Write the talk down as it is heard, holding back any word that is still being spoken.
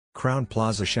Crowne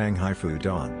Plaza Shanghai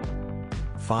Fudan.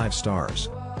 5 stars.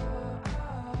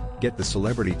 Get the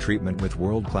celebrity treatment with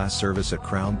world-class service at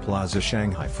Crowne Plaza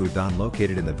Shanghai Fudan,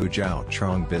 located in the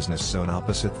Wujiaochang business zone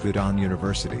opposite Fudan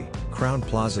University. Crowne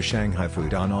Plaza Shanghai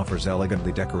Fudan offers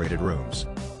elegantly decorated rooms.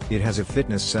 It has a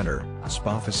fitness center,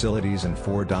 spa facilities and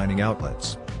 4 dining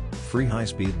outlets. Free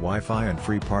high-speed Wi-Fi and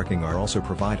free parking are also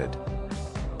provided.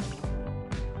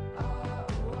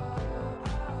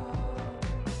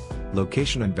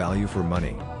 Location and value for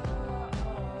money.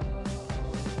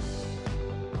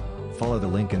 Follow the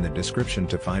link in the description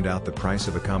to find out the price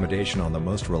of accommodation on the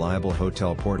most reliable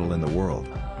hotel portal in the world.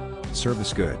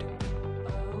 Service good.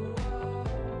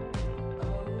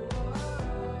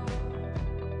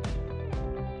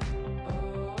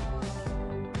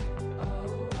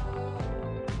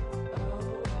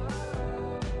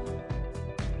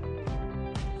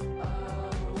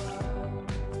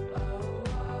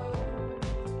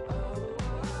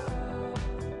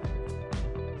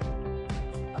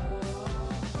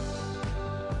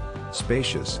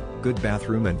 Spacious, good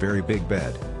bathroom and very big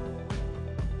bed.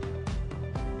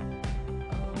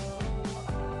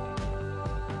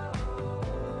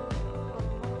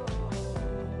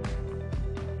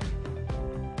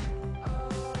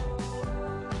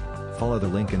 Follow the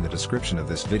link in the description of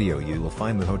this video. You will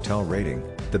find the hotel rating,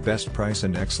 the best price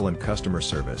and excellent customer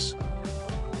service.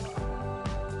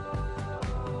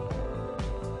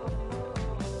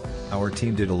 Our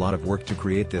team did a lot of work to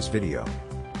create this video.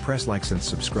 Press likes and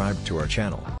subscribe to our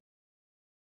channel.